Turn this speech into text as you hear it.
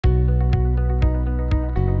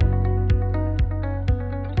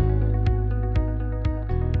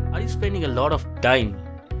Are you spending a lot of time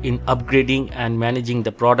in upgrading and managing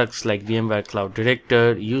the products like VMware Cloud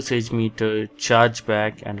Director, Usage Meter,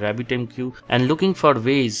 Chargeback and RabbitMQ, and looking for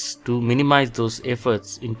ways to minimize those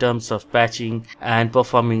efforts in terms of patching and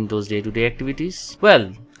performing those day-to-day activities?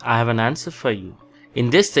 Well, I have an answer for you.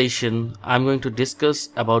 In this session, I'm going to discuss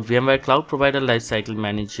about VMware Cloud Provider Lifecycle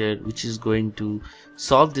Manager, which is going to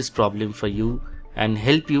solve this problem for you and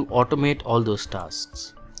help you automate all those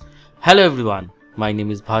tasks. Hello everyone, my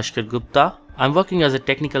name is Bhaskar Gupta. I'm working as a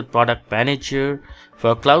technical product manager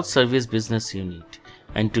for Cloud Service Business Unit.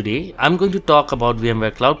 And today I'm going to talk about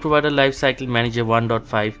VMware Cloud Provider Lifecycle Manager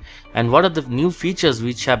 1.5 and what are the new features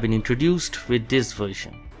which have been introduced with this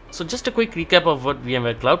version. So just a quick recap of what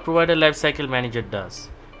VMware Cloud Provider Lifecycle Manager does.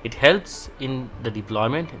 It helps in the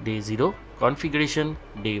deployment day 0, configuration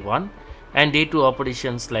day 1 and day 2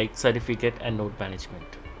 operations like certificate and node management.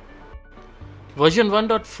 Version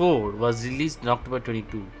 1.4 was released in October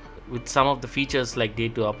 22 with some of the features like day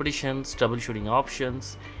 2 operations, troubleshooting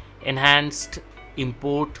options, enhanced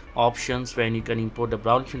import options when you can import the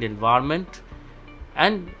brownfield environment,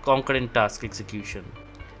 and concurrent task execution.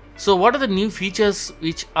 So what are the new features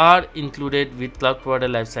which are included with Cloud Provider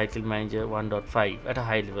Lifecycle Manager 1.5 at a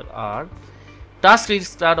high level are task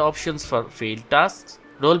restart options for failed tasks,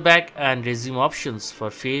 rollback and resume options for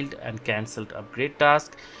failed and cancelled upgrade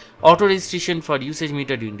tasks, auto registration for usage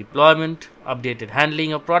meter during deployment, updated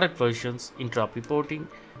handling of product versions, interrupt reporting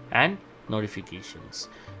and notifications.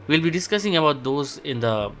 We'll be discussing about those in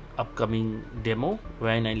the upcoming demo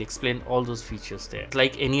when I'll explain all those features there.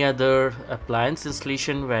 Like any other appliance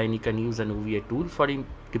installation wherein you can use an OVA tool for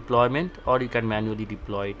deployment, or you can manually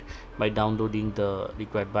deploy it by downloading the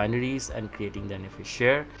required binaries and creating the NFS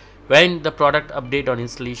share. When the product update on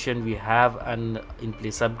installation, we have an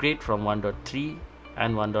in-place upgrade from 1.3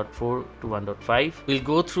 and 1.4 to 1.5. We'll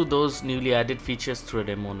go through those newly added features through a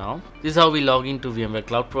demo now. This is how we log into VMware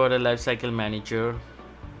Cloud Provider Lifecycle Manager.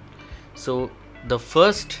 So the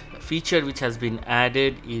first feature which has been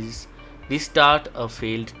added is restart a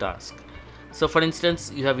failed task. So for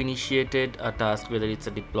instance, you have initiated a task, whether it's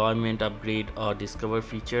a deployment, upgrade or discover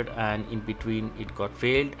feature, and in between it got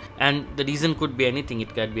failed, and the reason could be anything.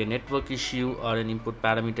 It can be a network issue or an input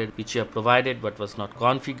parameter which you have provided but was not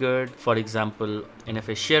configured. For example,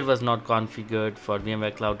 NFS share was not configured for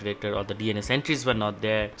VMware Cloud Director, or the DNS entries were not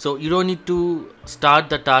there. So you don't need to start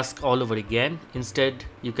the task all over again. Instead,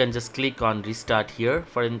 you can just click on restart here.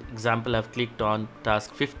 For example, I've clicked on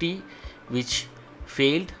task 50 which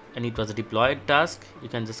failed and it was a deployed task. You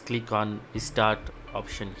can just click on restart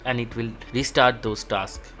option and it will restart those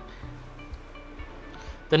tasks.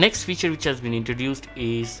 The next feature which has been introduced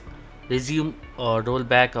is resume or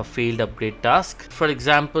rollback of failed upgrade task. For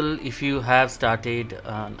example, if you have started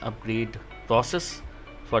an upgrade process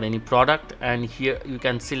for any product, and here you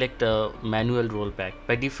can select a manual rollback.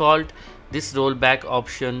 By default, this rollback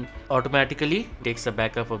option automatically takes a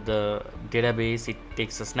backup of the database, it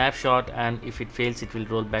takes a snapshot, and if it fails it will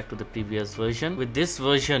roll back to the previous version. With this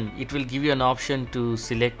version, it will give you an option to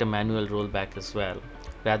select a manual rollback as well,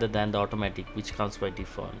 rather than the automatic which comes by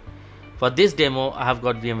default. For this demo, I have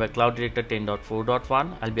got VMware Cloud Director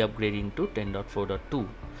 10.4.1. I'll be upgrading to 10.4.2.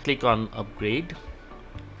 Click on upgrade.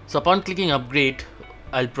 So upon clicking upgrade,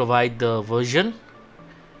 I'll provide the version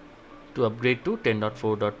to upgrade to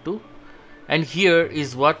 10.4.2. And here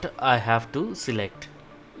is what I have to select: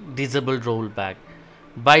 disable rollback.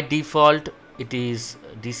 By default it is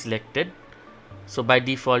deselected, so by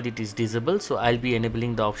default it is disabled, so I'll be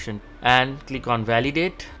enabling the option and click on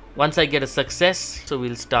validate. Once I get a success, so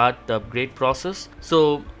we'll start the upgrade process.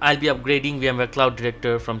 So I'll be upgrading VMware Cloud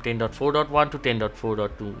Director from 10.4.1 to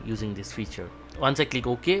 10.4.2 using this feature. Once I click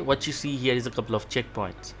OK, what you see here is a couple of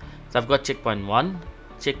checkpoints. So I've got checkpoint 1,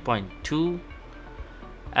 checkpoint 2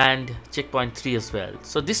 and checkpoint 3 as well.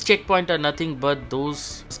 So this checkpoint are nothing but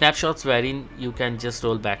those snapshots wherein you can just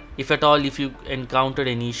roll back. If at all, if you encounter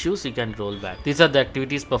any issues, you can roll back. These are the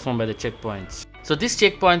activities performed by the checkpoints. So these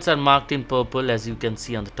checkpoints are marked in purple as you can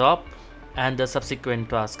see on the top, and the subsequent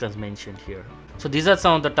task as mentioned here. So these are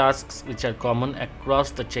some of the tasks which are common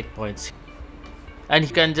across the checkpoints. And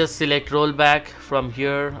you can just select rollback from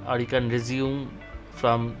here, or you can resume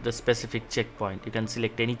from the specific checkpoint. You can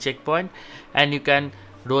select any checkpoint and you can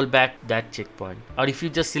roll back that checkpoint, or if you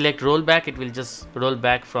just select rollback, it will just roll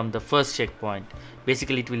back from the first checkpoint.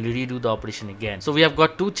 Basically it will redo the operation again. So we have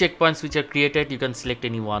got 2 checkpoints which are created. You can select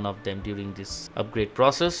any one of them during this upgrade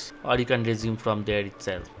process, or you can resume from there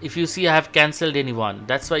itself. If you see I have cancelled any one,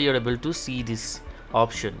 that's why you're able to see this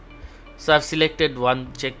option. So I've selected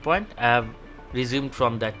one checkpoint, I have resumed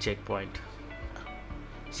from that checkpoint.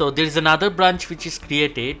 So there is another branch which is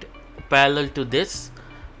created parallel to this,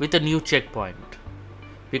 with a new checkpoint,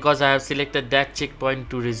 because I have selected that checkpoint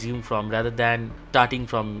to resume from rather than starting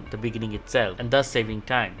from the beginning itself, and thus saving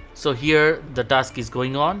time. So here the task is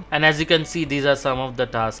going on, and as you can see, these are some of the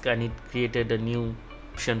tasks, and it created a new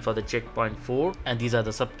option for the checkpoint 4, and these are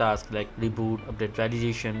the subtasks like reboot, update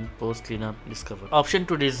validation, post cleanup, discover. Option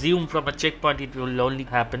to resume from a checkpoint, it will only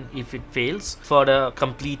happen if it fails. For a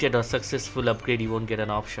completed or successful upgrade, you won't get an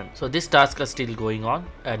option. So this task is still going on,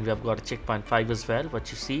 and we have got a checkpoint 5 as well,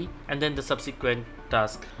 what you see, and then the subsequent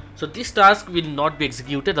task. So this task will not be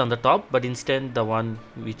executed on the top, but instead the one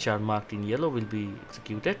which are marked in yellow will be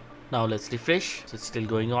executed. Now let's refresh. So it's still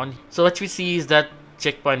going on. So what we see is that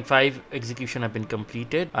checkpoint 5 execution have been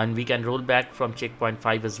completed, and we can roll back from checkpoint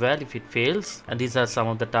 5 as well if it fails, and these are some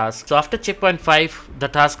of the tasks. So after checkpoint 5, the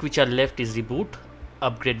tasks which are left is reboot,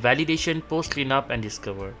 upgrade validation, post cleanup, and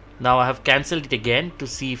discover. Now I have cancelled it again to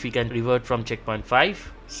see if we can revert from checkpoint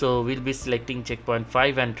 5. So we'll be selecting checkpoint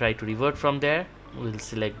 5 and try to revert from there. We'll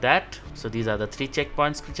select that. So these are the 3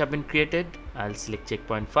 checkpoints which have been created. I'll select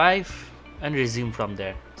checkpoint 5 and resume from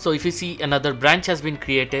there. So if you see another branch has been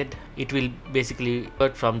created, it will basically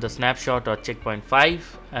revert from the snapshot or checkpoint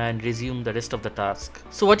 5 and resume the rest of the task.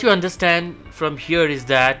 So what you understand from here is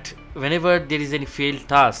that whenever there is any failed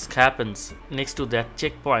task happens next to that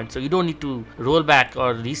checkpoint, so you don't need to roll back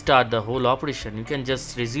or restart the whole operation. You can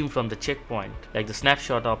just resume from the checkpoint, like the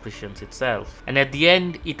snapshot operations itself, and at the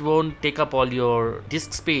end it won't take up all your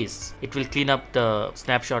disk space. It will clean up the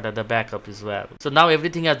snapshot at the backup as well. So now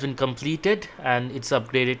everything has been completed and it's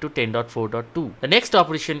upgraded to 10.4.2. The next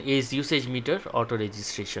operation is usage meter auto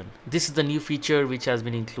registration. This is the new feature which has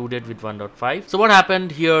been included with 1.5. So what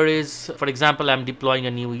happened here is, for example, I'm deploying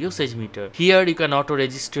a new usage meter. Here you can auto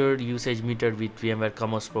register usage meter with VMware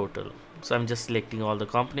Commerce Portal. So I'm just selecting all the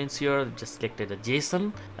components here, just selected a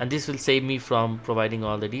JSON, and this will save me from providing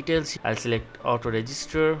all the details. I'll select auto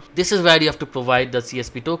register. This is where you have to provide the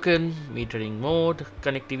CSP token, metering mode,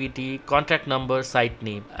 connectivity, contract number, site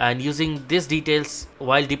name, and using these details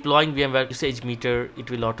while deploying VMware usage meter,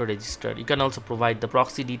 it will auto register. You can also provide the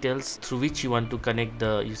proxy details through which you want to connect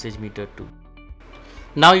the usage meter to.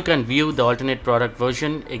 Now you can view the alternate product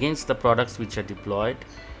version against the products which are deployed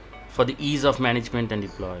for the ease of management and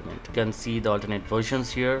deployment. You can see the alternate versions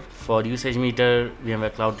here for usage meter,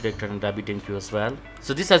 VMware Cloud Director, and RabbitMQ as well.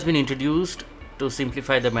 So this has been introduced to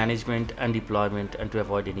simplify the management and deployment and to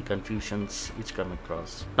avoid any confusions which come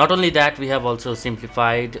across. Not only that, we have also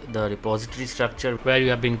simplified the repository structure where you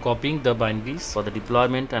have been copying the binaries for the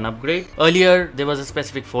deployment and upgrade. Earlier there was a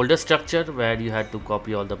specific folder structure where you had to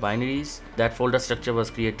copy all the binaries. That folder structure was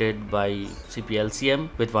created by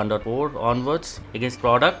VCPLCM with 1.4 onwards against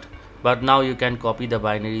product. But now you can copy the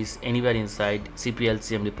binaries anywhere inside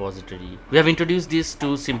CPLCM repository. We have introduced this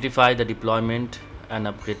to simplify the deployment and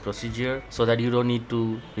upgrade procedure so that you don't need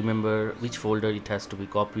to remember which folder it has to be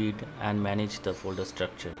copied and manage the folder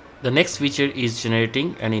structure. The next feature is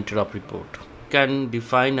generating an interop report. You can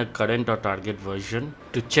define a current or target version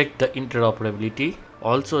to check the interoperability.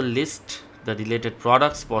 Also list the related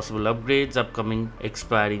products, possible upgrades, upcoming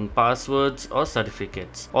expiring passwords or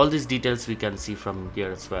certificates. All these details we can see from here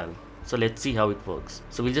as well. So let's see how it works.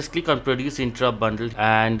 So we'll just click on produce interop bundle,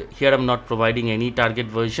 and here I'm not providing any target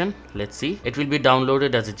version. Let's see. It will be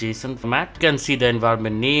downloaded as a JSON format. You can see the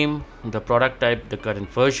environment name, the product type, the current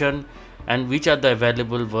version, and which are the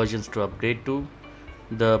available versions to upgrade to,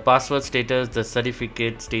 the password status, the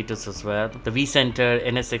certificate status as well, the vCenter,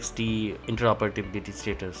 NSXT interoperability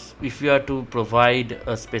status. If you are to provide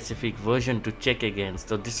a specific version to check against,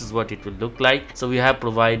 so this is what it will look like. So we have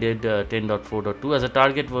provided 10.4.2 as a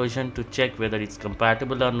target version to check whether it's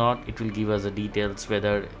compatible or not. It will give us the details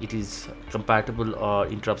whether it is compatible or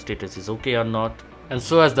interop status is okay or not, and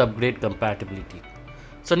so as the upgrade compatibility.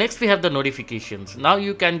 So next we have the notifications. Now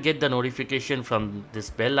you can get the notification from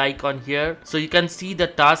this bell icon here. So you can see the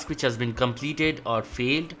task which has been completed or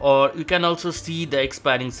failed, or you can also see the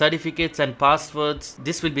expiring certificates and passwords.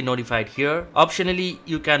 This will be notified here. Optionally,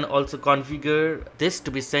 you can also configure this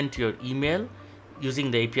to be sent to your email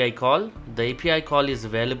using the API call. The API call is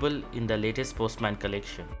available in the latest Postman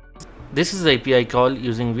collection. This is the API call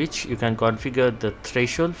using which you can configure the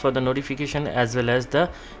threshold for the notification as well as the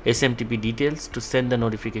SMTP details to send the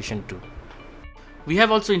notification to. We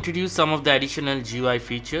have also introduced some of the additional GUI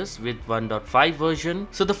features with 1.5 version.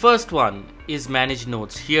 So the first one is manage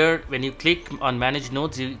nodes. Here when you click on manage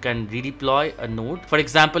nodes, you can redeploy a node. For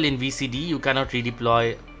example, in VCD you cannot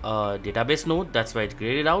redeploy a database node, that's why it's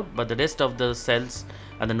graded out, but the rest of the cells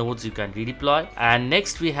and the nodes you can redeploy. And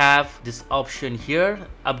next we have this option here,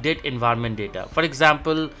 update environment data. For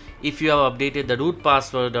example, if you have updated the root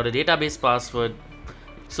password or a database password,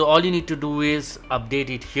 So all you need to do is update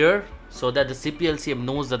it here so that the CPLCM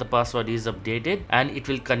knows that the password is updated, and it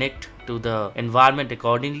will connect to the environment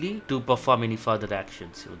accordingly to perform any further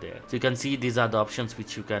actions there. So you can see these are the options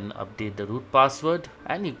which you can update the root password,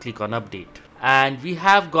 and you click on update. And we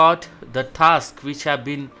have got the tasks which have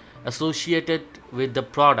been associated with the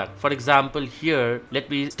product. For example, here let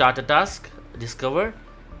me start a task, discover.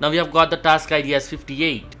 Now we have got the task ID as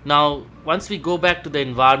 58. Now once we go back to the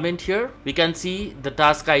environment here, we can see the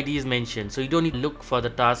task ID is mentioned. So you don't need to look for the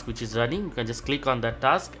task which is running. You can just click on that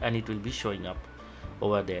task and it will be showing up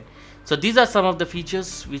over there. So these are some of the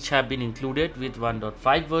features which have been included with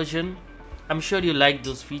 1.5 version. I'm sure you like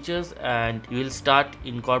those features and you will start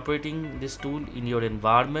incorporating this tool in your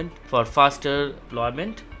environment for faster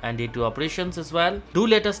deployment and day-to-day operations as well. Do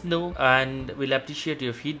let us know, and we'll appreciate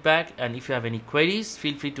your feedback. And if you have any queries,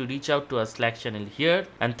 feel free to reach out to our Slack channel here.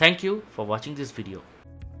 And thank you for watching this video.